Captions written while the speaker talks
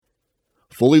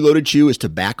Fully Loaded Chew is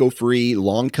tobacco-free,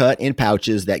 long cut in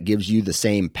pouches that gives you the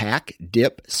same pack,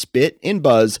 dip, spit, and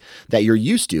buzz that you're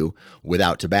used to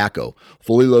without tobacco.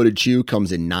 Fully Loaded Chew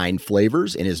comes in 9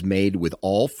 flavors and is made with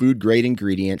all food-grade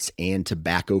ingredients and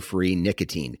tobacco-free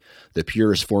nicotine, the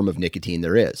purest form of nicotine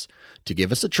there is. To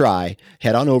give us a try,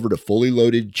 head on over to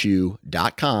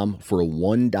fullyloadedchew.com for a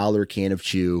 $1 can of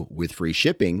chew with free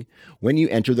shipping when you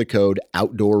enter the code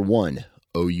OUTDOOR1.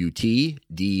 OUTDOOR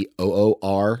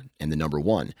and the number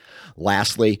 1.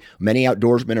 Lastly, many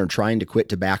outdoorsmen are trying to quit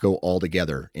tobacco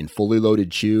altogether, and Fully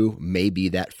Loaded Chew may be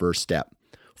that first step.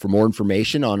 For more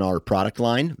information on our product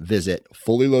line, visit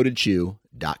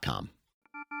fullyloadedchew.com.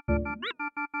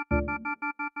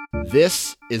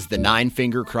 This is the Nine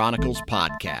Finger Chronicles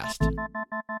podcast,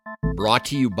 brought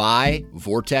to you by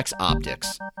Vortex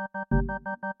Optics.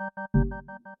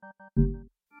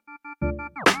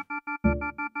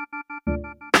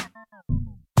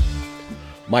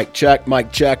 Mic check,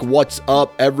 mic check. What's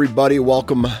up, everybody?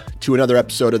 Welcome to another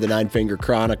episode of the Nine Finger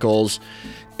Chronicles.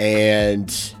 And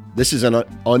this is an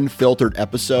unfiltered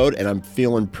episode, and I'm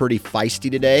feeling pretty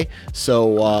feisty today.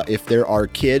 So if there are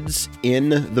kids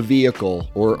in the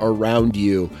vehicle or around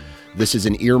you, this is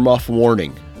an earmuff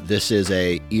warning. This is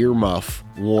a earmuff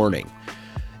warning.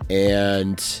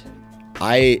 And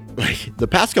the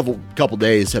past couple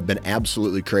days have been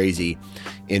absolutely crazy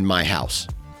in my house.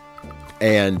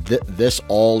 And this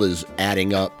all is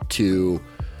adding up to,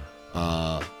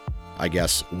 I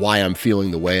guess, why I'm feeling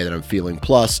the way that I'm feeling.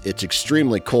 Plus, it's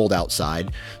extremely cold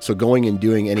outside. So going and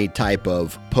doing any type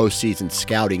of postseason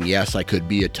scouting, yes, I could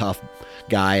be a tough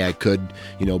guy. I could,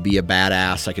 be a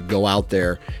badass. I could go out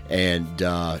there and,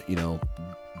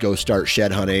 go start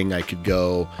shed hunting. I could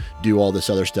go do all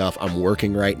this other stuff. I'm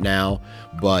working right now,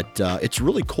 but it's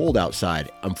really cold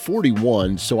outside. I'm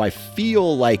 41, so I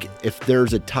feel like if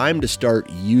there's a time to start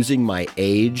using my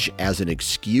age as an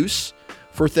excuse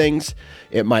for things,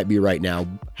 it might be right now.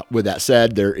 With that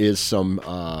said, there's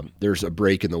a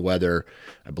break in the weather,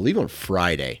 I believe on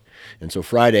Friday. And so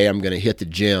Friday I'm going to hit the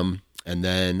gym, and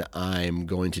then I'm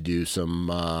going to do some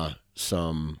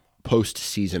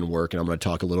post-season work, and I'm going to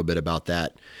talk a little bit about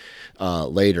that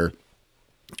later.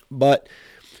 But,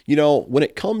 when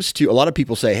it comes to, a lot of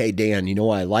people say, hey, Dan,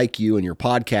 I like you and your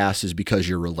podcast is because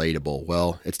you're relatable.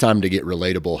 Well, it's time to get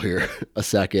relatable here a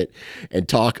second and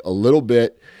talk a little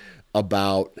bit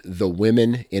about the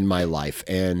women in my life.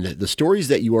 And the stories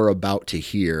that you are about to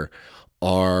hear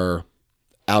are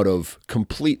out of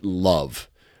complete love,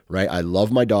 right? I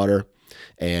love my daughter.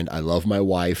 And I love my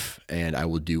wife, and I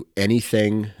will do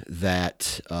anything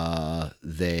that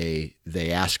they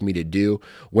ask me to do.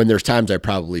 When there's times I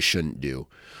probably shouldn't do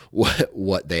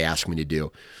what they ask me to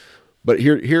do. But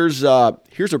here's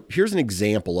an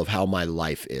example of how my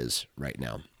life is right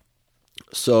now.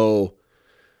 So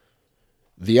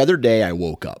the other day I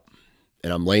woke up,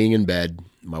 and I'm laying in bed.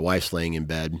 My wife's laying in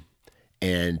bed,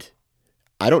 and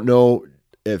I don't know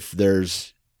if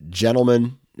there's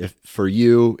gentlemen.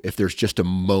 If there's just a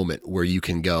moment where you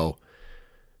can go,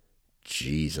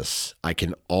 Jesus, I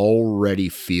can already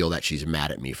feel that she's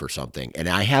mad at me for something. And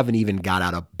I haven't even got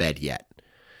out of bed yet.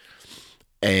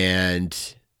 And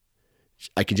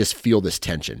I can just feel this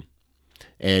tension.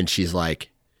 And she's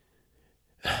like,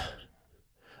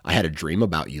 I had a dream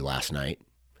about you last night.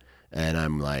 And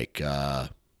I'm like,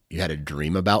 you had a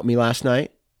dream about me last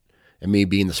night? And me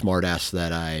being the smart ass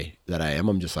that I am,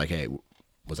 I'm just like, hey,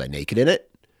 was I naked in it?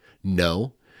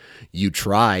 No, you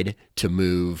tried to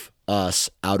move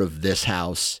us out of this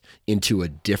house into a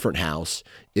different house.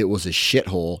 It was a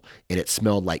shithole, and it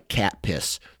smelled like cat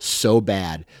piss so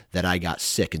bad that I got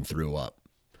sick and threw up.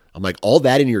 I'm like, all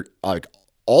that in your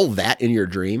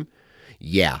dream?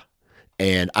 Yeah.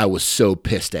 And I was so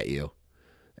pissed at you.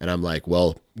 And I'm like,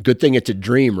 well, good thing it's a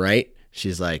dream, right?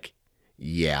 She's like,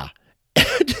 yeah.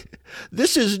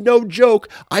 This is no joke.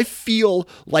 I feel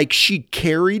like she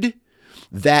carried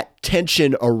that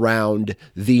tension around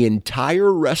the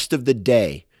entire rest of the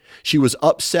day. She was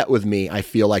upset with me, I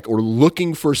feel like, or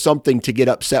looking for something to get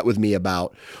upset with me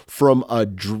about from a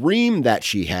dream that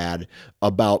she had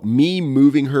about me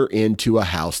moving her into a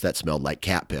house that smelled like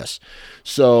cat piss.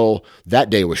 So that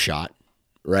day was shot,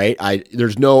 right?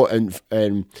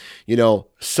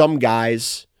 Some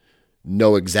guys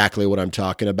know exactly what I'm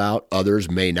talking about. Others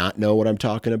may not know what I'm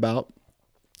talking about,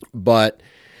 but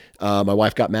my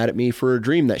wife got mad at me for a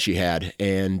dream that she had,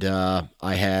 and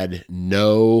I had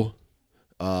no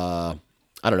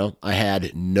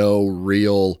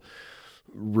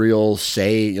real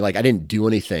say. Like, I didn't do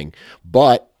anything.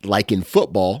 But like in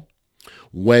football,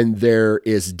 when there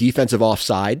is defensive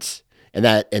offsides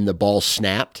and the ball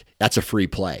snapped, that's a free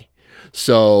play.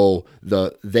 So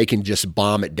they can just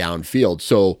bomb it downfield.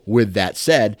 So with that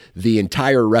said, the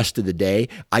entire rest of the day,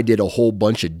 I did a whole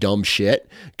bunch of dumb shit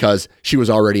because she was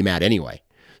already mad anyway.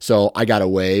 So I got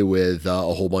away with a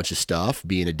whole bunch of stuff,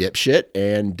 being a dipshit,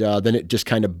 and then it just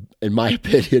kind of, in my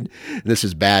opinion, and this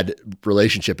is bad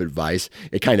relationship advice,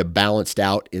 it kind of balanced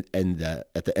out at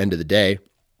the end of the day.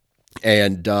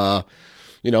 And,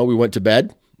 we went to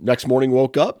bed. Next morning,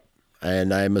 woke up,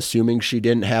 and I'm assuming she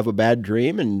didn't have a bad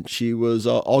dream, and she was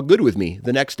all good with me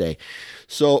the next day.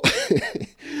 So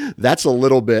that's a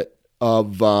little bit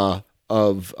of a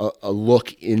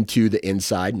look into the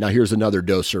inside. Now here's another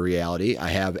dose of reality. I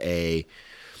have an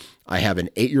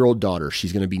 8-year-old daughter.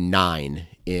 She's going to be 9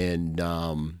 in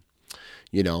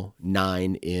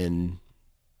 9 in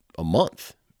a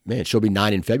month. Man, she'll be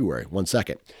 9 in February. 1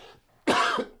 second.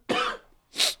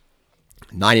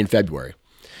 9 in February.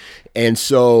 And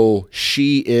so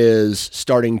she is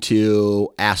starting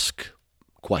to ask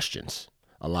questions,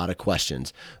 a lot of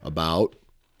questions about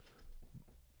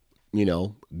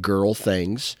girl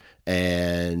things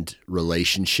and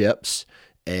relationships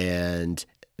and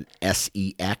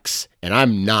sex. And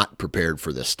I'm not prepared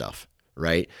for this stuff,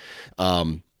 right?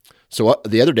 So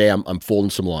the other day I'm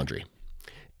folding some laundry,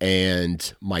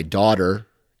 and my daughter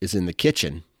is in the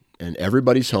kitchen, and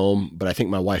everybody's home, but I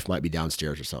think my wife might be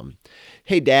downstairs or something.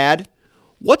 Hey, Dad,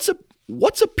 what's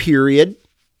a period?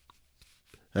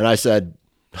 And I said,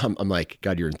 I'm like,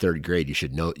 God, you're in third grade. You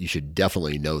should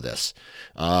definitely know this.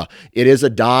 It is a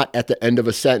dot at the end of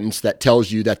a sentence that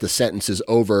tells you that the sentence is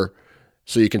over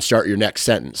so you can start your next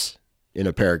sentence in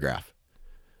a paragraph.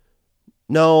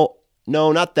 No,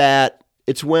 not that.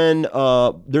 It's when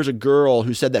there's a girl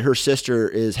who said that her sister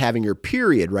is having her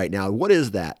period right now. What is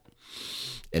that?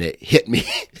 And it hit me.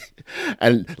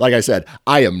 And like I said,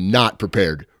 I am not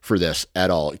prepared for this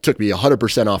at all. It took me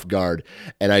 100% off guard.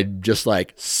 And I just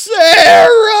like,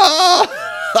 Sarah,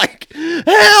 like,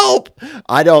 help.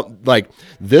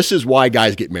 This is why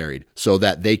guys get married, so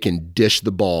that they can dish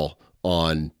the ball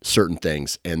on certain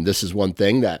things. And this is one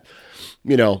thing that,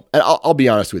 and I'll be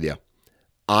honest with you.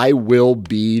 I will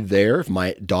be there if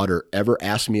my daughter ever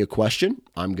asks me a question.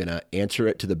 I'm going to answer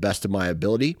it to the best of my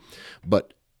ability.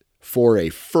 But for a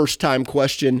first-time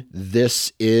question,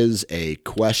 this is a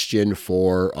question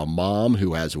for a mom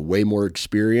who has way more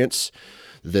experience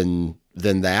than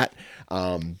that.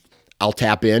 I'll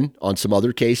tap in on some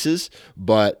other cases,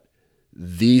 but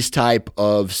these type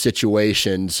of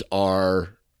situations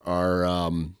are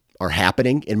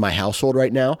happening in my household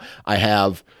right now. I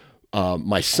have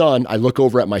my son. I look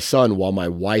over at my son while my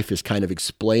wife is kind of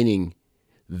explaining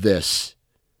this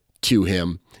to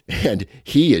him, and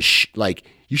he is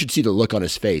you should see the look on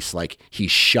his face, like he's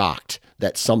shocked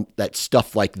that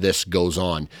stuff like this goes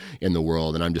on in the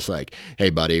world. And I'm just like, hey,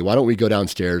 buddy, why don't we go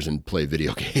downstairs and play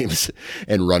video games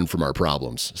and run from our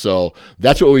problems? So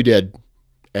that's what we did.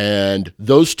 And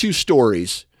those two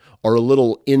stories are a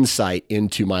little insight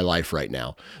into my life right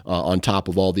now, on top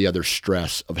of all the other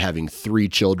stress of having 3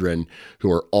 children who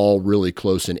are all really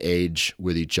close in age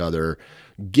with each other.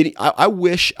 I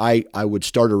wish I would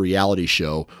start a reality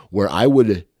show where I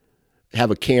would have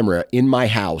a camera in my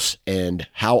house and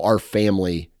how our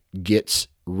family gets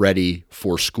ready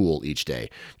for school each day,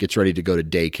 gets ready to go to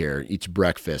daycare, eats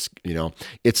breakfast.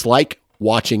 It's like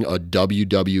watching a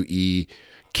WWE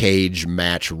cage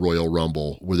match Royal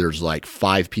Rumble where there's like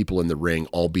 5 people in the ring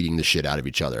all beating the shit out of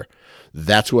each other.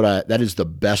 That is the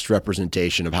best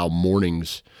representation of how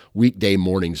weekday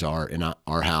mornings are in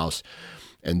our house.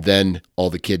 And then all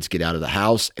the kids get out of the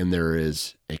house and there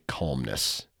is a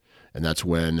calmness. And that's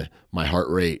when my heart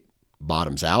rate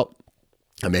bottoms out.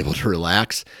 I'm able to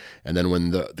relax. And then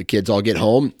when the kids all get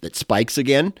home, it spikes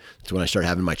again. That's when I start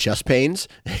having my chest pains.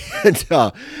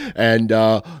 and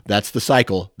that's the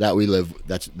cycle that we live,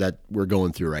 that we're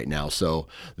going through right now. So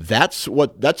that's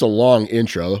a long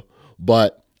intro,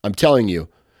 but I'm telling you,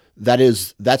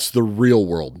 that's the real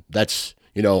world. That's,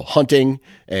 hunting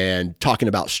and talking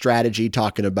about strategy,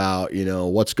 talking about,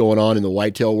 what's going on in the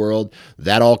whitetail world.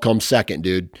 That all comes second,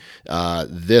 dude.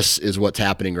 This is what's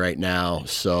happening right now.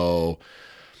 So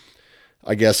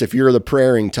I guess if you're the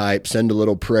praying type, send a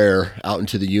little prayer out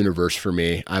into the universe for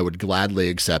me. I would gladly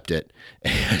accept it.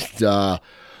 And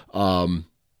on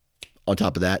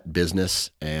top of that,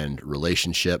 business and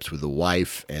relationships with the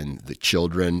wife and the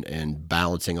children and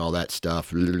balancing all that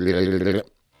stuff.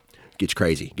 Gets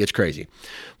crazy.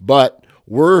 But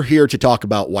we're here to talk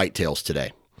about whitetails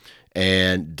today.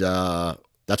 And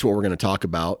that's what we're going to talk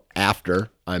about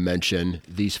after I mention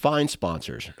these fine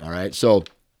sponsors. All right. So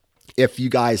If you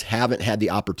guys haven't had the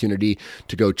opportunity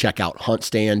to go check out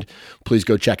HuntStand, please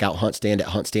go check out HuntStand at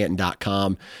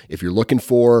huntstand.com. If you're looking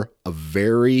for a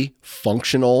very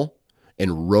functional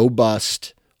and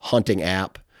robust hunting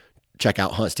app, check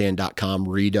out huntstand.com.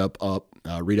 Read up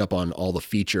on all the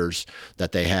features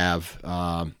that they have.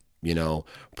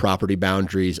 Property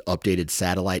boundaries, updated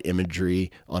satellite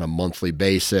imagery on a monthly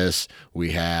basis.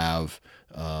 We have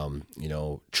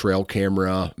trail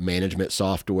camera management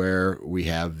software. We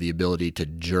have the ability to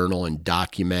journal and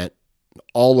document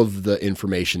all of the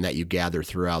information that you gather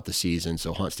throughout the season.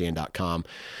 So huntstand.com,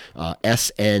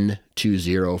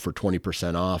 SN20 for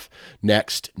 20% off.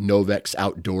 Next,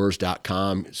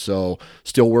 novexoutdoors.com. So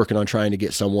still working on trying to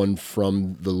get someone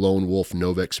from the Lone Wolf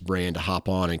Novex brand to hop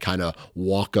on and kind of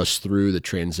walk us through the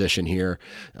transition here.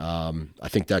 I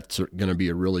think that's going to be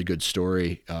a really good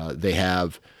story. I'm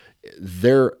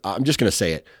just going to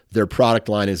say it. Their product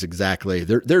line is exactly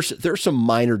there's some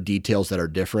minor details that are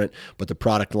different, but the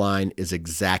product line is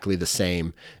exactly the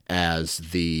same as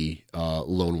the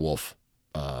Lone Wolf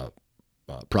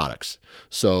products.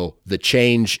 So the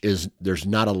change is there's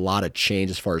not a lot of change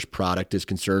as far as product is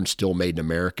concerned. Still made in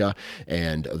America,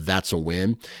 and that's a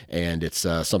win. And it's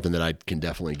something that I can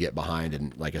definitely get behind.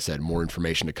 And like I said, more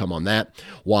information to come on that.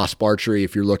 Wasp Archery,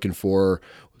 if you're looking for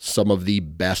some of the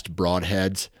best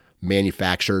broadheads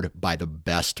manufactured by the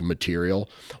best material,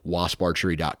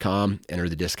 wasparchery.com. Enter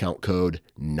the discount code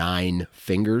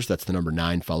 9fingers. That's the number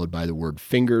 9 followed by the word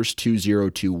fingers,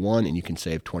 2021, and you can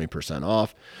save 20%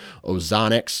 off.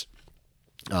 Ozonics,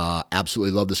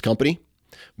 absolutely love this company.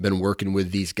 Been working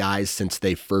with these guys since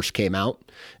they first came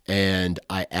out, and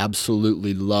I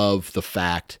absolutely love the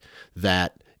fact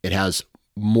that it has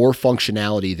more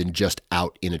functionality than just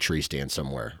out in a tree stand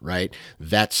somewhere, right?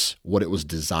 That's what it was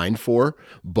designed for.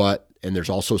 And there's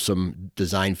also some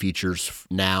design features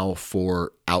now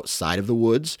for outside of the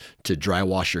woods to dry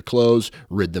wash your clothes,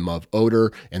 rid them of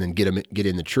odor, and then get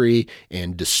in the tree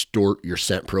and distort your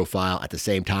scent profile. At the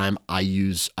same time, I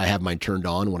have mine turned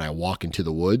on when I walk into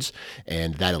the woods,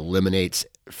 and that eliminates,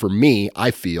 for me, I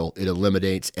feel it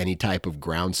eliminates any type of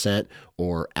ground scent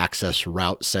or access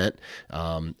route scent,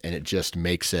 and it just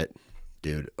makes it,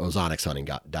 dude,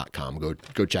 ozonixhunting.com.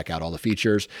 Go check out all the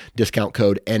features. Discount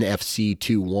code N.F.C.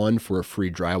 21 for a free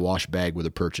dry wash bag with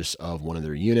a purchase of one of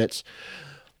their units.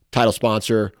 Title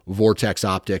sponsor, Vortex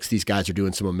Optics. These guys are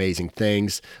doing some amazing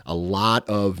things. A lot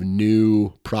of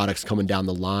new products coming down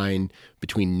the line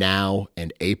between now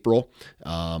and April.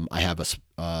 I have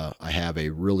a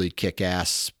really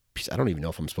kick-ass piece. I don't even know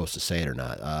if I'm supposed to say it or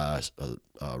not. A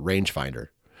rangefinder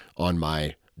on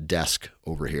my desk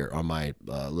over here, on my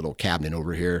little cabinet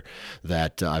over here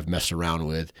that I've messed around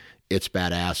with. It's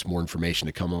badass. More information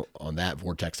to come on that,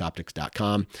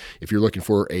 vortexoptics.com. If you're looking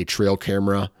for a trail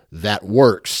camera that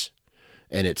works,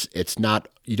 and it's not,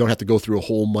 you don't have to go through a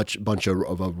whole bunch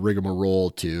of a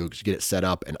rigmarole to get it set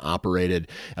up and operated.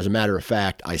 As a matter of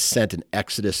fact, I sent an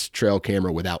Exodus trail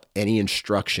camera without any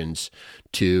instructions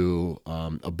to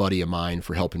a buddy of mine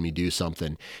for helping me do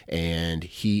something, and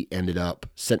he ended up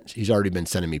he's already been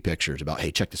sending me pictures about,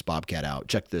 hey, check this Bobcat out,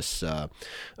 check this out,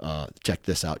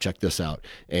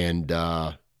 and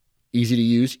easy to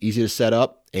use, easy to set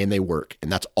up, and they work.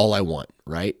 And that's all I want,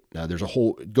 right? Now,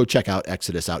 go check out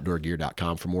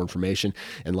ExodusOutdoorGear.com for more information.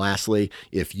 And lastly,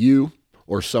 if you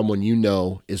or someone you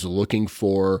know is looking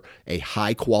for a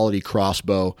high-quality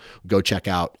crossbow, go check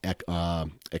out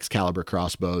Excalibur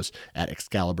Crossbows at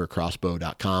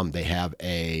ExcaliburCrossbow.com. They have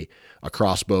a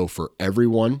crossbow for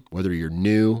everyone, whether you're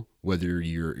new, whether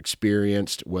you're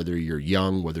experienced, whether you're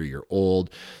young, whether you're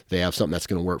old. They have something that's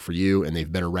going to work for you, and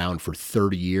they've been around for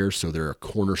 30 years, so they're a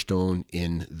cornerstone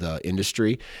in the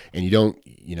industry. And you don't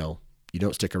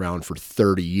stick around for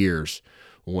 30 years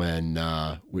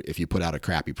if you put out a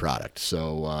crappy product.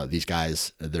 So these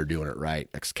guys, they're doing it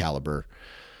right.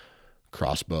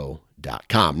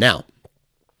 ExcaliburCrossbow.com. Now,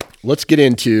 let's get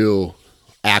into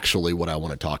actually what I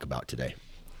want to talk about today,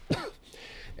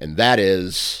 and that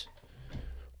is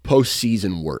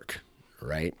postseason work,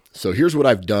 right? So here's what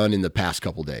I've done in the past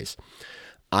couple days.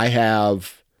 I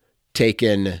have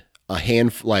taken let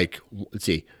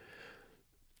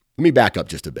me back up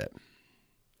just a bit.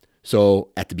 So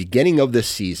at the beginning of this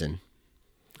season,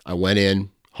 I went in,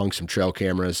 hung some trail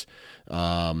cameras,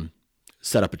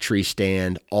 set up a tree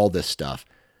stand, all this stuff.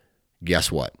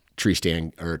 Guess what?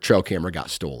 Trail camera got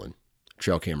stolen.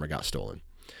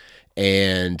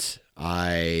 And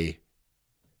I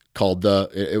called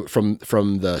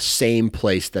from the same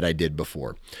place that I did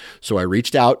before. So I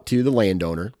reached out to the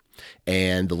landowner,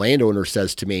 and the landowner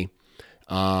says to me,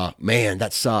 man,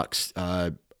 that sucks.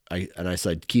 I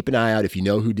said, keep an eye out. If you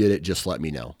know who did it, just let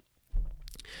me know.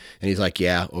 And he's like,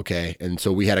 yeah, okay. And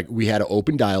so we had an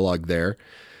open dialogue there.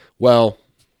 Well,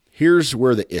 here's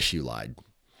where the issue lied.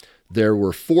 There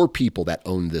were 4 people that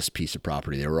owned this piece of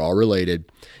property. They were all related,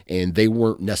 and they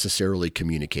weren't necessarily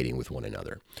communicating with one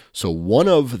another. So one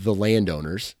of the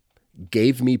landowners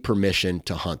gave me permission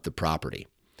to hunt the property.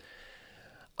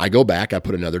 I go back, I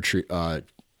put another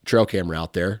trail camera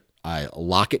out there. I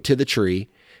lock it to the tree,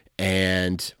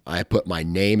 and I put my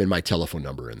name and my telephone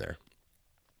number in there.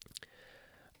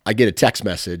 I get a text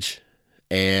message,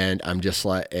 and I'm just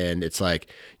like, and it's like,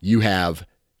 you have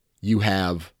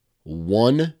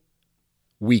 1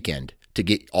 weekend to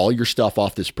get all your stuff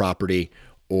off this property,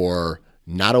 or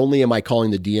not only am I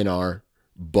calling the DNR,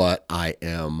 but I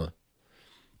am,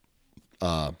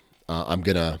 I'm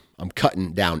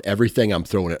cutting down everything. I'm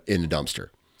throwing it in the dumpster.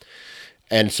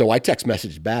 And so I text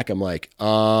message back. I'm like,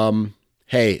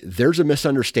 hey, there's a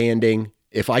misunderstanding.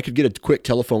 If I could get a quick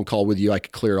telephone call with you, I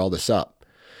could clear all this up.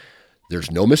 There's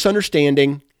no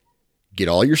misunderstanding. Get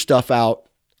all your stuff out.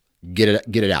 Get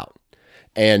it out.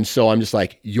 And so I'm just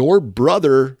like, your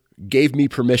brother gave me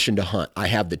permission to hunt. I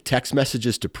have the text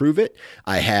messages to prove it.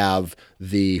 I have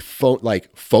the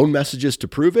phone messages to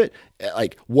prove it.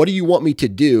 Like, what do you want me to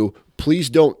do? Please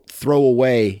don't throw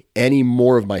away any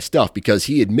more of my stuff, because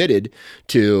he admitted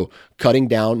to cutting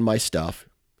down my stuff.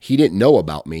 He didn't know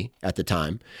about me at the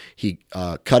time. He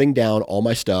cutting down all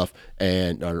my stuff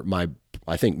and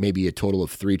I think maybe a total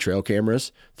of 3 trail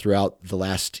cameras throughout the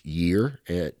last year,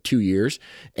 2 years,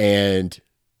 and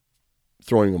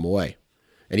throwing them away.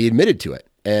 And he admitted to it.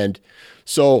 And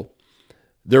so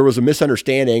there was a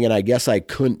misunderstanding, and I guess I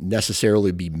couldn't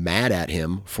necessarily be mad at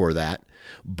him for that.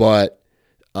 But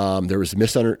there was a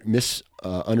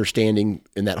misunderstanding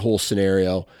in that whole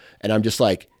scenario. And I'm just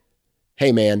like,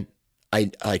 hey, man, I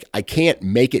can't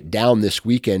make it down this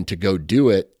weekend to go do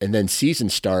it. And then season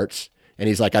starts. And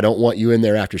he's like, I don't want you in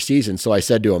there after season. So I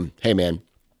said to him, hey, man,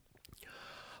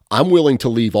 I'm willing to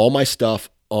leave all my stuff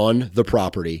on the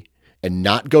property and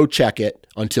not go check it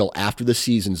until after the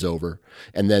season's over.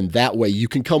 And then that way you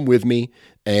can come with me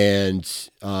and,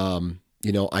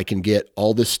 I can get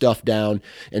all this stuff down.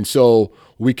 And so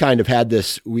we kind of had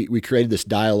this, we created this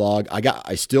dialogue.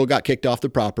 I still got kicked off the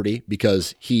property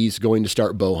because he's going to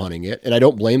start bow hunting it. And I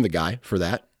don't blame the guy for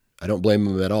that. I don't blame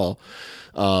him at all.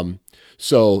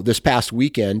 So this past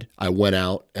weekend, I went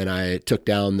out and I took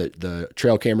down the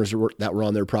trail cameras that were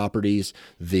on their properties,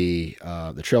 the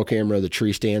trail camera, the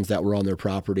tree stands that were on their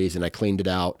properties, and I cleaned it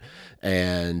out.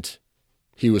 And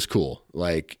he was cool.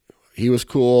 I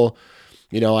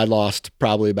lost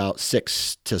probably about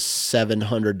 $600 to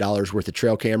 $700 worth of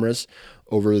trail cameras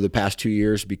over the past 2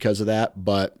 years because of that.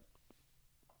 But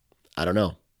I don't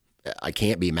know. I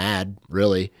can't be mad,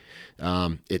 really.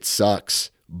 It sucks,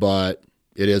 but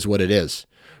it is what it is,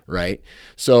 right?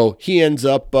 So he ends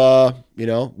up,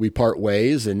 we part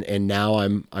ways, and now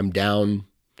I'm down,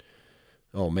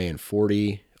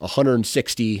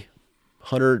 160,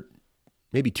 100,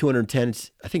 maybe 210.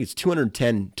 I think it's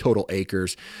 210 total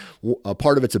acres. A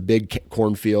part of it's a big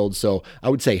cornfield, so I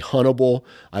would say huntable.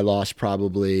 I lost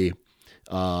probably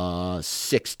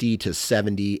 60 to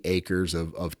 70 acres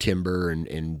of timber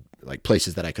and like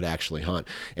places that I could actually hunt,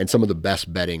 and some of the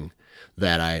best bedding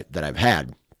that I've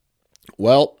had.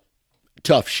 Well,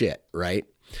 tough shit, right?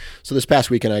 So this past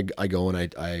weekend, I go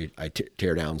and I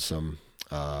tear down some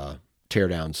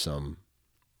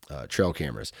trail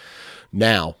cameras.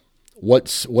 Now,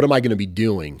 what am I going to be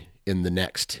doing in the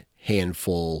next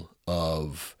handful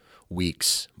of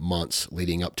weeks, months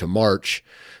leading up to March?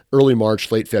 Early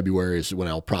March, late February is when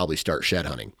I'll probably start shed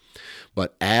hunting.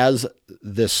 But as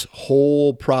this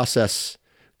whole process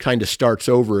kind of starts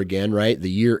over again, right? The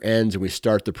year ends and we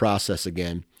start the process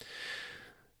again.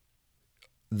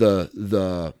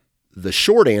 The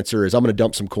short answer is I'm going to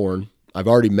dump some corn. I've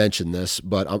already mentioned this,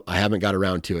 but I haven't got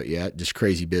around to it yet. Just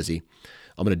crazy busy.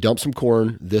 I'm going to dump some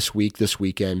corn this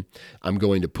weekend. I'm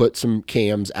going to put some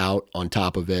cams out on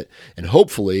top of it and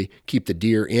hopefully keep the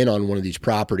deer in on one of these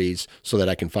properties so that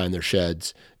I can find their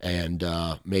sheds and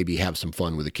maybe have some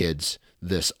fun with the kids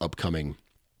this upcoming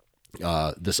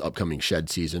shed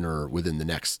season, or within the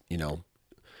next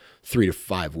 3 to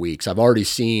 5 weeks. I've already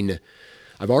seen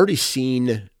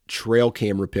trail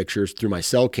camera pictures through my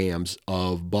cell cams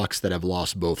of bucks that have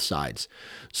lost both sides.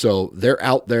 So they're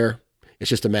out there. It's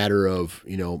just a matter of,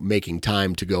 making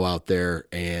time to go out there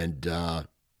and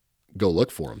go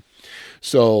look for them.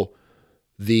 So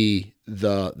the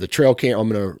trail cam, I'm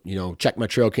going to, check my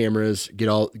trail cameras, get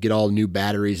all new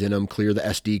batteries in them, clear the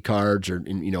SD cards, or,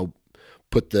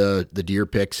 put the deer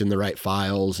pics in the right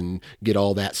files and get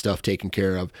all that stuff taken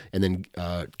care of, and then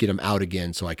get them out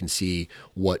again so I can see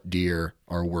what deer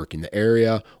are working the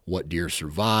area, what deer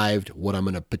survived, what I'm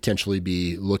going to potentially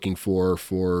be looking for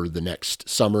the next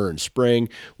summer and spring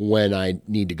when I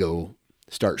need to go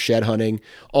start shed hunting,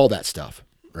 all that stuff,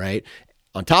 right?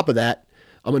 On top of that,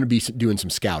 I'm going to be doing some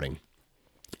scouting.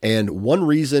 And one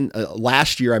reason,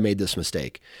 last year I made this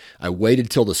mistake. I waited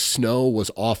till the snow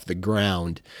was off the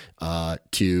ground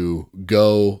to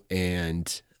go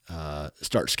and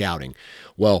start scouting.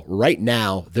 Well, right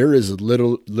now there is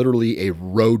literally a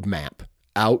roadmap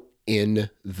out in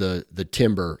the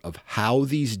timber of how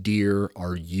these deer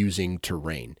are using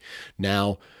terrain.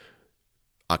 Now,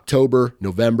 October,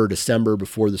 November, December,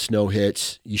 before the snow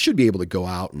hits, you should be able to go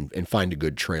out and find a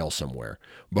good trail somewhere.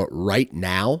 But right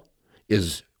now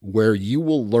is where you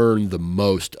will learn the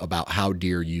most about how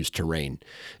deer use terrain.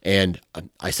 And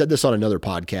I said this on another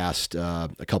podcast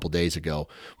a couple days ago,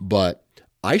 but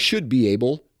I should be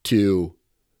able to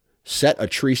set a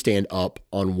tree stand up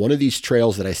on one of these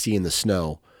trails that I see in the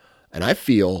snow. And I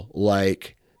feel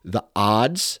like the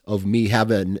odds of me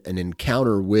having an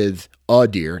encounter with a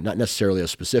deer, not necessarily a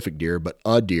specific deer, but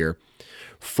a deer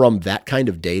from that kind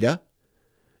of data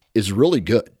is really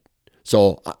good.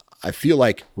 So I feel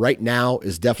like right now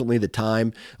is definitely the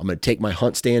time. I'm going to take my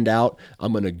hunt stand out.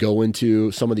 I'm going to go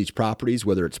into some of these properties,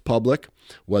 whether it's public,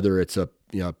 whether it's a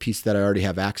piece that I already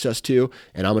have access to,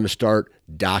 and I'm going to start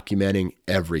documenting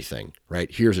everything,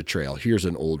 right? Here's a trail. Here's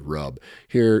an old rub.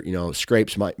 Here,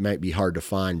 scrapes might be hard to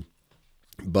find,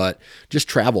 but just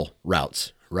travel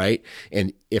routes, right?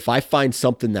 And if I find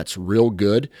something that's real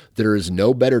good, there is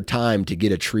no better time to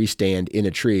get a tree stand in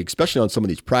a tree, especially on some of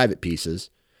these private pieces,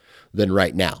 than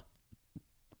right now.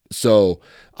 So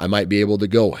I might be able to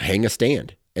go hang a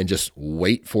stand and just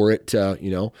wait for it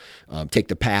to, take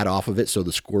the pad off of it so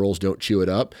the squirrels don't chew it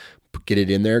up, get it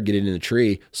in there, get it in a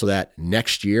tree, so that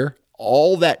next year,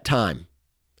 all that time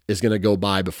is going to go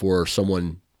by before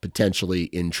someone potentially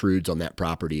intrudes on that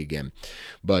property again.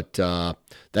 But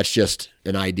that's just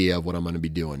an idea of what I'm going to be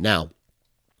doing. Now,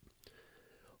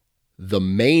 the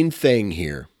main thing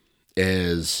here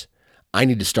is I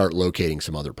need to start locating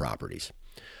some other properties.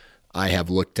 I have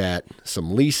looked at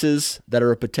some leases that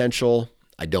are a potential.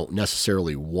 I don't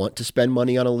necessarily want to spend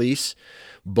money on a lease,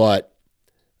 but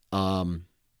I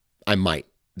might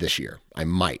this year. I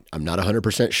might. I'm not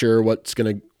 100% sure what's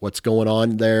going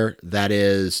on there. That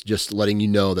is just letting you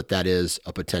know that is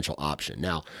a potential option.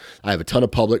 Now, I have a ton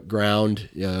of public ground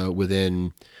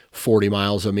within 40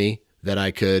 miles of me that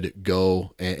I could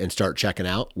go and start checking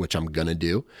out, which I'm going to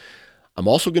do. I'm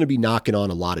also going to be knocking on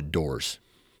a lot of doors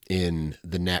in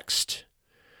the next,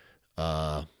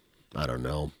 I don't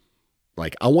know,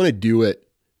 I want to do it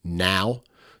now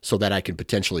so that I can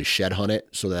potentially shed hunt it,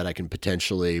 so that I can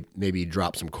potentially maybe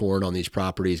drop some corn on these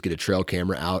properties, get a trail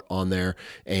camera out on there,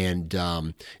 and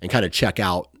kind of check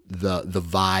out the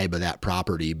vibe of that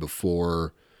property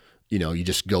before, you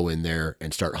just go in there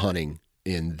and start hunting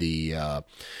in the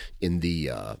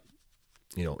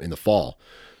fall.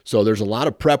 So there's a lot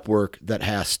of prep work that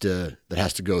has to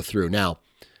go through. Now,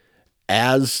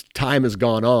 as time has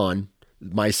gone on,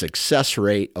 my success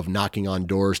rate of knocking on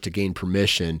doors to gain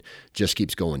permission just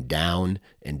keeps going down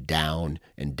and down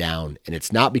and down. And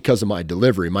it's not because of my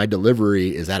delivery. My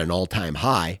delivery is at an all-time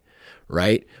high,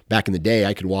 right? Back in the day,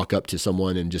 I could walk up to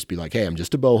someone and just be like, hey, I'm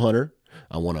just a bow hunter.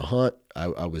 I want to hunt.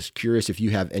 I was curious if you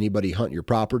have anybody hunt your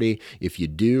property. If you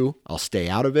do, I'll stay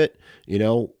out of it.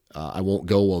 I won't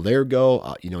go while they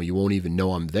go. You won't even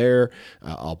know I'm there.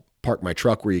 I'll park my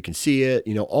truck where you can see it.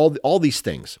 All these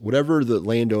things, whatever the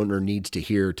landowner needs to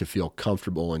hear to feel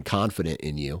comfortable and confident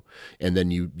in you. And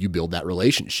then you build that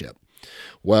relationship.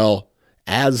 Well,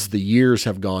 as the years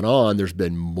have gone on, there's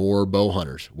been more bow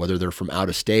hunters, whether they're from out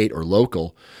of state or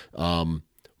local,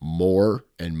 more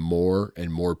and more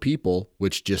and more people,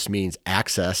 which just means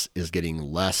access is getting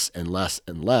less and less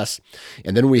and less.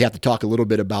 And then we have to talk a little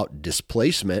bit about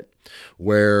displacement,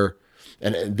 where,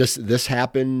 and this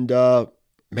happened,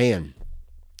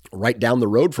 right down the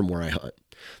road from where I hunt.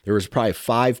 There was probably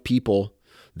 5 people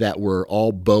that were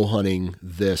all bow hunting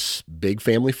this big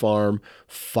family farm,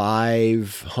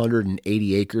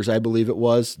 580 acres, I believe it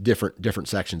was, different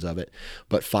sections of it,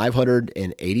 but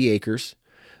 580 acres.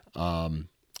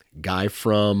 Guy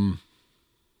from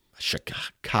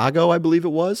Chicago, I believe it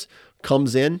was,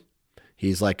 comes in.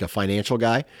 He's like a financial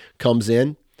guy, comes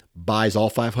in, buys all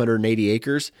 580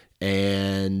 acres,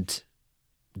 and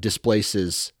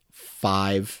displaces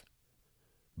 5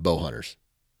 bow hunters.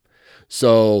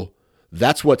 So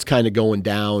that's what's kind of going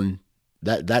down.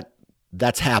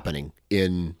 That's happening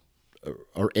in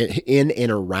or in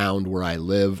and around where I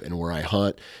live and where I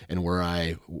hunt and where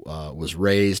I was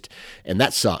raised. And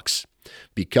that sucks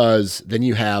because then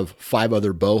you have 5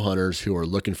 other bow hunters who are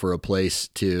looking for a place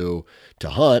to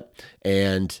hunt.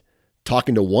 And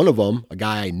talking to one of them, a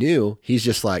guy I knew, he's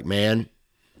just like, man,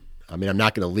 I mean, I'm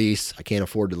not going to lease. I can't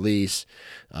afford to lease.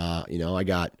 I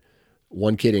got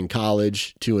 1 kid in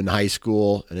college, 2 in high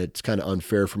school, and it's kind of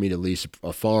unfair for me to lease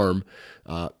a farm.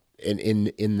 And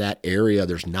in that area,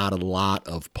 there's not a lot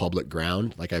of public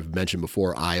ground. Like I've mentioned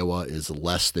before, Iowa is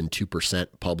less than 2%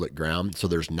 public ground, so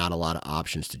there's not a lot of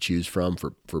options to choose from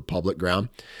for public ground.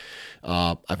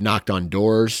 I've knocked on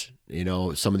doors.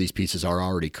 Some of these pieces are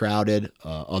already crowded.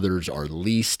 Others are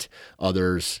leased.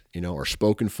 Others, are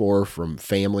spoken for from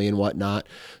family and whatnot.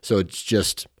 So it's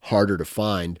just harder to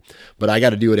find. But I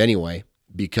got to do it anyway,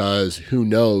 because who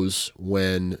knows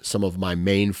when some of my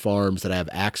main farms that I have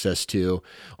access to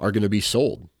are going to be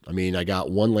sold. I mean, I got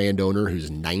one landowner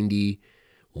who's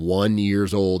 91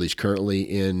 years old. He's currently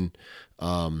in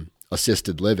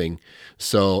assisted living.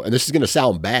 So, and this is going to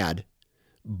sound bad,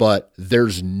 but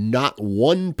there's not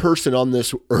one person on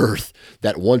this earth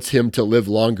that wants him to live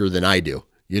longer than I do.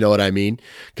 You know what I mean?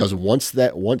 Because once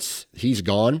he's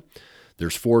gone,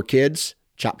 there's 4 kids,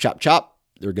 chop, chop, chop.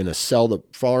 They're going to sell the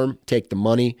farm, take the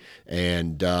money,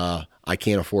 and I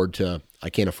can't afford to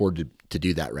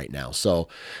do that right now. So,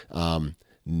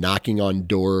 knocking on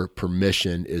door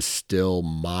permission is still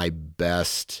my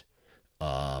best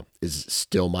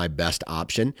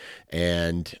option,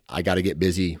 and I got to get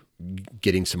busy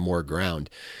getting some more ground.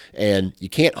 And you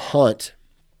can't hunt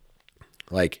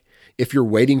like if you're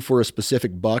waiting for a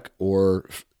specific buck or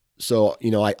so.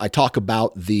 I talk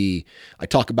about the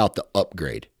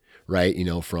upgrade. Right?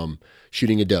 From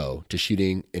shooting a doe to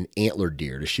shooting an antlered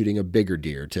deer to shooting a bigger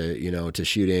deer to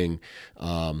shooting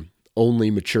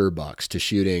only mature bucks to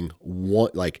shooting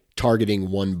targeting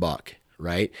 1 buck.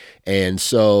 Right? And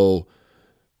so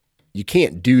you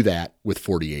can't do that with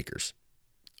 40 acres.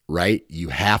 Right? You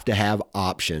have to have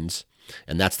options.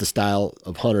 And that's the style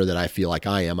of hunter that I feel like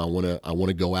I am. I want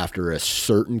to go after a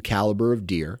certain caliber of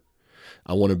deer.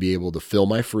 I want to be able to fill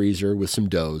my freezer with some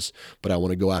does, but I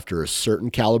want to go after a certain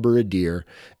caliber of deer,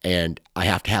 and I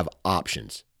have to have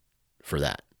options for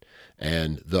that.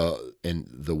 And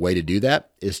the way to do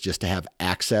that is just to have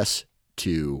access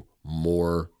to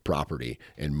more property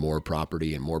and more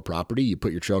property and more property. You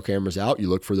put your trail cameras out, you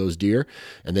look for those deer,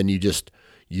 and then you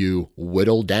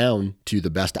whittle down to the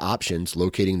best options,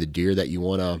 locating the deer that you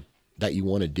want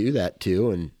to do that to,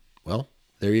 and well,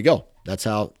 there you go. That's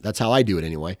how I do it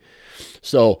anyway.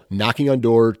 So knocking on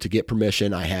door to get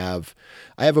permission. I have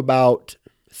about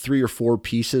 3 or 4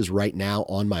 pieces right now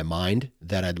on my mind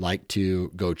that I'd like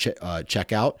to go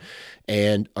check out.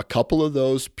 And a couple of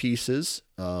those pieces,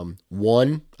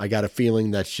 one, I got a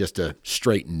feeling that's just a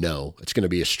straight no. It's going to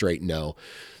be a straight no.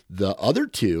 The other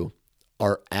 2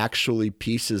 are actually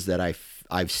pieces that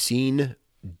I've seen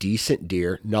decent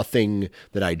deer, nothing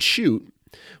that I'd shoot,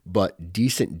 but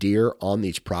decent deer on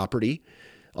this property,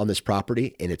 and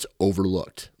it's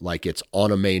overlooked. Like it's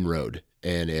on a main road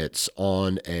and it's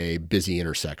on a busy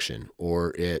intersection,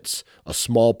 or it's a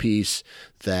small piece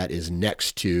that is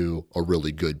next to a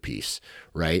really good piece,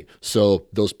 right? So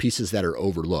those pieces that are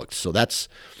overlooked. So that's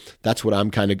what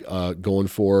I'm kind of going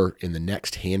for in the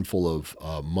next handful of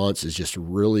months, is just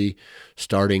really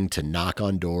starting to knock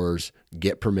on doors,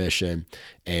 get permission,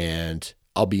 and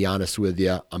I'll be honest with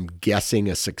you, I'm guessing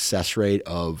a success rate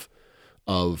of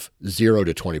 0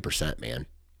 to 20%, man.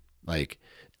 Like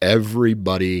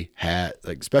everybody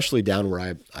especially down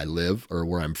where I live or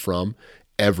where I'm from,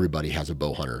 everybody has a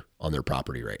bow hunter on their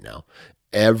property right now.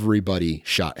 Everybody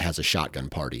has a shotgun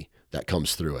party that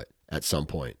comes through it at some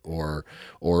point, or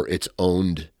it's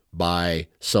owned by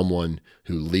someone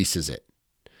who leases it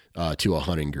to a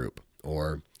hunting group.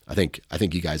 Or I think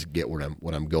you guys get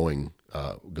what I'm going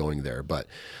there. But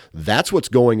that's what's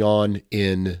going on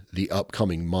in the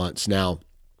upcoming months. Now,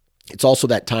 it's also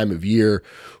that time of year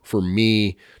for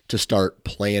me to start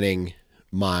planning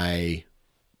my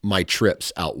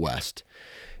trips out west.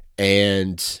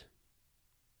 And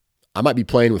I might be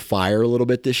playing with fire a little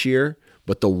bit this year,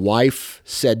 but the wife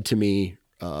said to me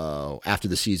after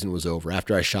the season was over,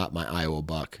 after I shot my Iowa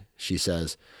buck, she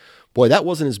says, boy, that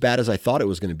wasn't as bad as I thought it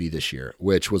was going to be this year,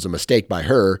 which was a mistake by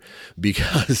her,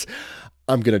 because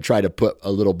I'm going to try to put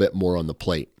a little bit more on the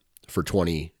plate for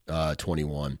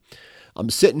 2021. I'm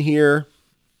sitting here,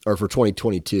 or for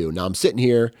 2022. Now I'm sitting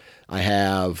here. I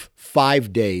have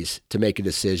 5 days to make a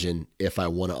decision if I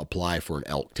want to apply for an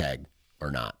elk tag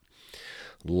or not.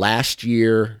 Last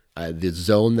year, the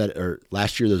zone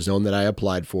that I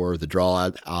applied for, the draw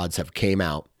odds have came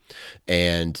out,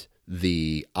 and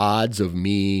the odds of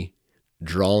me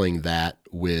drawing that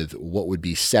with what would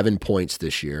be 7 points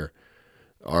this year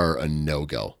are a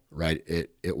no-go, right?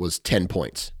 It was 10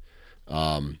 points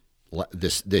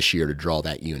this year to draw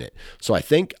that unit. So I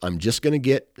think I'm just going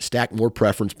to stack more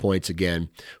preference points again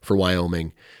for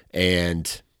Wyoming,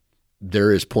 and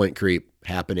there is point creep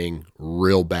happening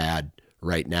real bad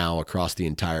right now across the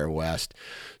entire West.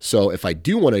 So if I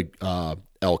do want to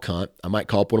elk hunt, I might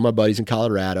call up one of my buddies in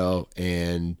Colorado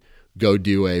and go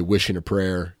do a wish and a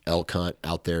prayer elk hunt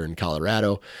out there in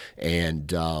Colorado,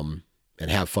 and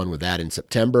have fun with that in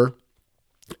September.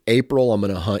 April, I'm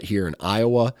going to hunt here in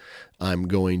Iowa. I'm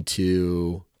going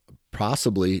to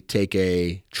possibly take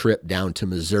a trip down to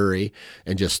Missouri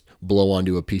and just blow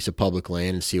onto a piece of public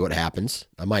land and see what happens.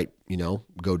 I might,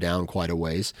 go down quite a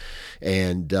ways.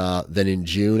 And then in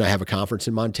June, I have a conference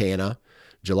in Montana.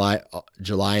 July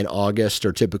and August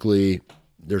are typically,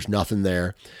 there's nothing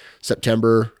there.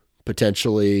 September,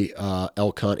 potentially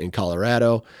elk hunt in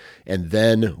Colorado. And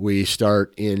then we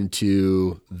start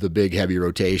into the big heavy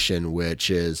rotation, which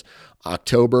is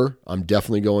October. I'm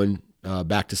definitely going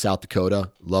back to South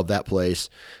Dakota. Love that place.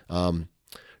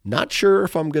 Not sure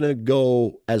if I'm going to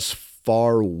go as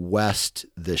far west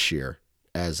this year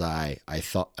as I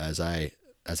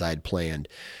had planned.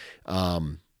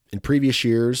 In previous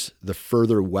years, the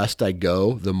further west I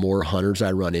go, the more hunters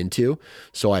I run into.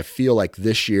 So I feel like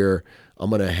this year I'm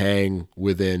going to hang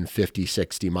within 50,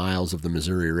 60 miles of the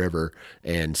Missouri River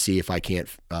and see if I can't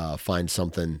find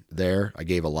something there. I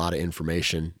gave a lot of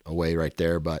information away right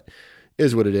there, but it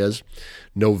is what it is.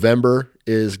 November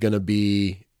is going to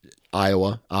be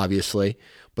Iowa, obviously.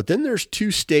 But then there's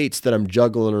 2 states that I'm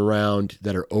juggling around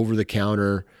that are over the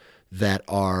counter that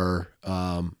are,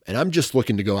 and I'm just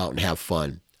looking to go out and have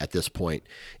fun at this point.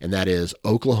 And that is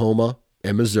Oklahoma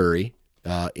and Missouri.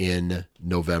 In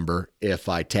November, if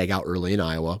I tag out early in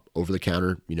Iowa, over the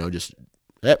counter,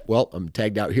 I'm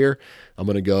tagged out here. I'm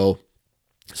going to go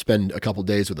spend a couple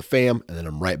days with the fam, and then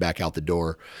I'm right back out the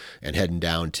door and heading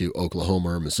down to Oklahoma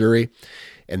or Missouri.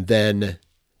 And then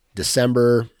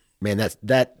December, man, that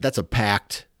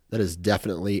is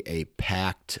definitely a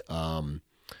packed month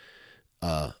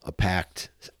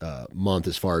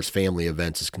as far as family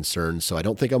events is concerned. So I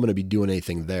don't think I'm going to be doing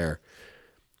anything there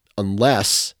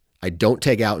unless I don't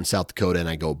tag out in South Dakota and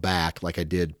I go back like I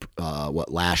did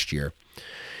last year.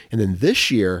 And then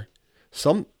this year,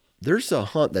 there's a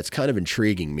hunt that's kind of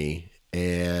intriguing me,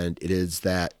 and it's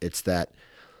that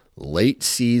late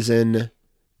season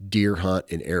deer hunt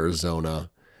in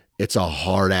Arizona. It's a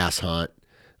hard ass hunt.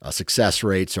 Success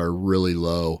rates are really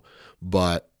low,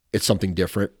 but it's something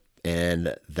different,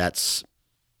 and that's,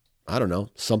 I don't know,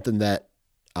 something that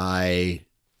I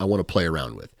want to play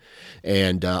around with.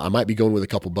 And I might be going with a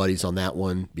couple buddies on that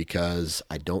one because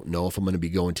I don't know if I'm going to be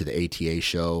going to the ATA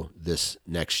show this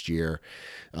next year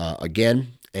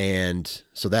again. And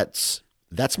so that's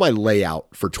my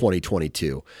layout for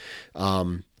 2022.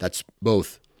 That's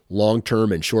both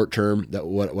long-term and short-term, that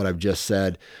what I've just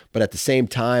said. But at the same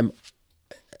time,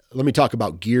 let me talk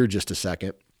about gear just a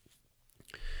second.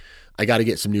 I got to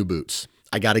get some new boots.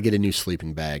 I got to get a new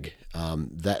sleeping bag.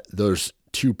 Those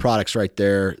 2 products right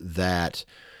there that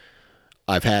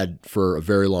I've had for a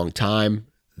very long time.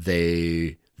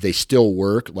 They still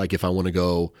work, like if I want to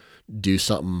go do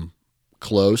something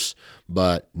close,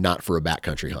 but not for a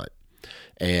backcountry hunt.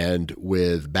 And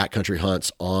with backcountry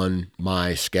hunts on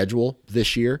my schedule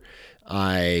this year,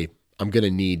 I'm going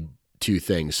to need 2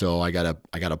 things. So I got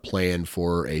a plan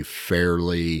for a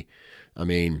fairly,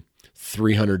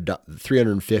 $350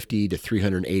 to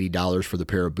 $380 for the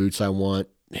pair of boots I want.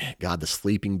 God, the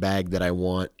sleeping bag that I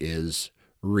want is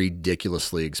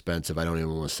ridiculously expensive. I don't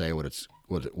even want to say what it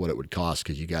would cost,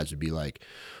 because you guys would be like,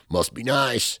 must be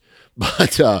nice.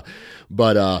 But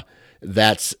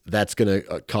that's going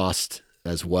to cost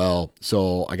as well.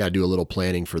 So I got to do a little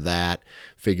planning for that,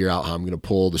 figure out how I'm going to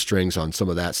pull the strings on some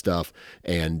of that stuff.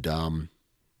 And I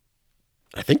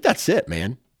think that's it,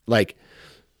 man. Like,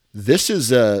 this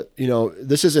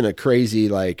isn't a crazy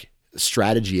like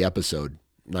strategy episode.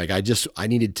 Like, I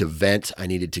needed to vent. I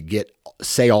needed to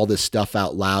say all this stuff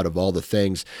out loud of all the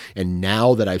things. And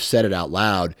now that I've said it out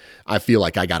loud, I feel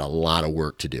like I got a lot of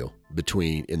work to do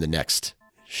in the next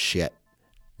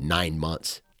 9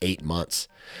 months, 8 months.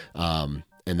 And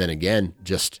then again,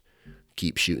 just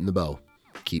keep shooting the bow,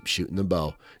 keep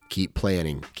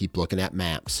planning, keep looking at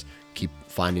maps, keep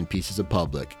finding pieces of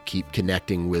public, keep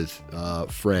connecting with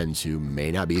friends who may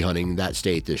not be hunting that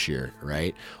state this year,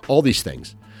 right? All these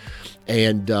things.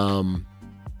 And I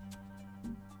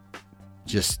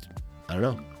don't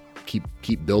know,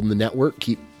 keep building the network,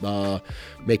 keep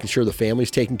making sure the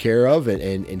family's taken care of,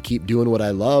 and keep doing what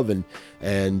I love.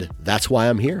 And that's why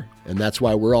I'm here. And that's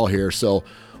why we're all here. So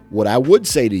what I would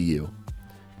say to you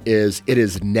is it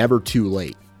is never too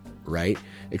late, right?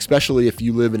 Especially if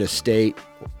you live in a state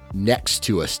next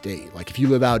to a state. Like if you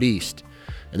live out east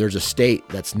and there's a state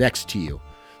that's next to you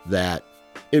that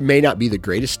it may not be the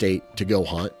greatest state to go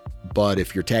hunt, but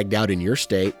if you're tagged out in your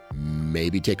state,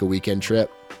 maybe take a weekend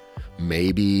trip,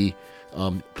 maybe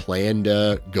plan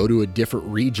to go to a different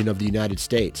region of the United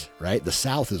States, right? The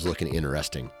South is looking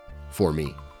interesting for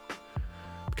me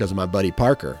because of my buddy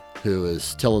Parker, who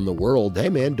is telling the world, hey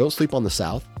man, don't sleep on the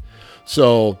South.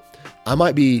 So I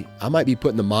might be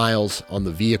putting the miles on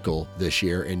the vehicle this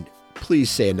year, and please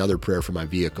say another prayer for my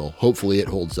vehicle. Hopefully it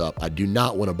holds up. I do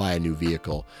not want to buy a new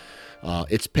vehicle.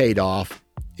 It's paid off.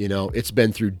 You know, it's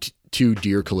been through 2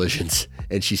 deer collisions,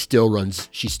 and she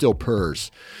still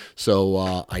purrs.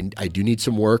 So I do need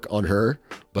some work on her.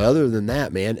 But other than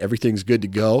that, man, everything's good to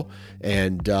go.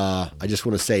 And I just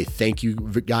want to say thank you,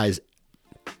 guys.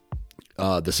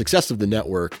 The success of the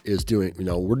network is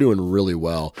we're doing really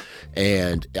well.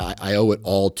 And I owe it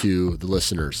all to the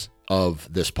listeners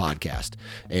of this podcast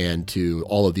and to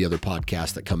all of the other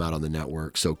podcasts that come out on the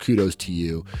network. So kudos to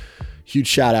you. Huge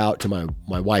shout out to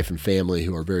my wife and family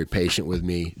who are very patient with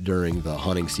me during the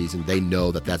hunting season. They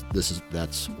know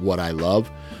that's what I love.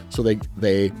 So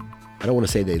they I don't want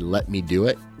to say they let me do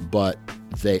it, but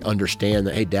they understand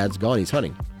that, hey, Dad's gone, he's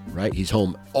hunting, right? He's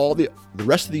home all the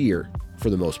rest of the year for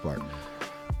the most part.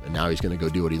 And now he's going to go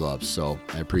do what he loves. So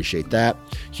I appreciate that.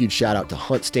 Huge shout out to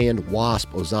Hunt Stand, Wasp,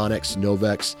 Ozonics,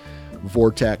 Novex,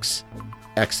 Vortex,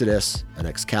 Exodus, and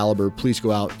Excalibur. Please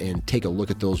go out and take a look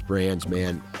at those brands,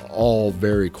 man. All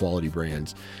very quality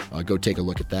brands. Go take a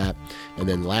look at that. And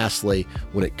then lastly,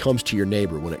 when it comes to your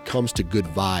neighbor, when it comes to good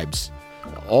vibes,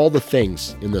 all the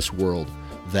things in this world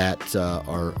that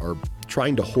are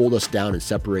trying to hold us down and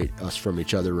separate us from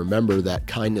each other, remember that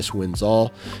kindness wins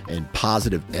all, and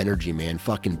positive energy, man.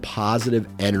 Fucking positive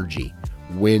energy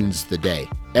wins the day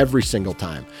every single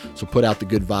time. So put out the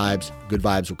good vibes. Good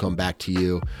vibes will come back to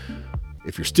you.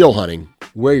 If you're still hunting,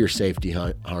 wear your safety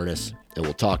harness, and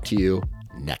we'll talk to you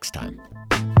next time.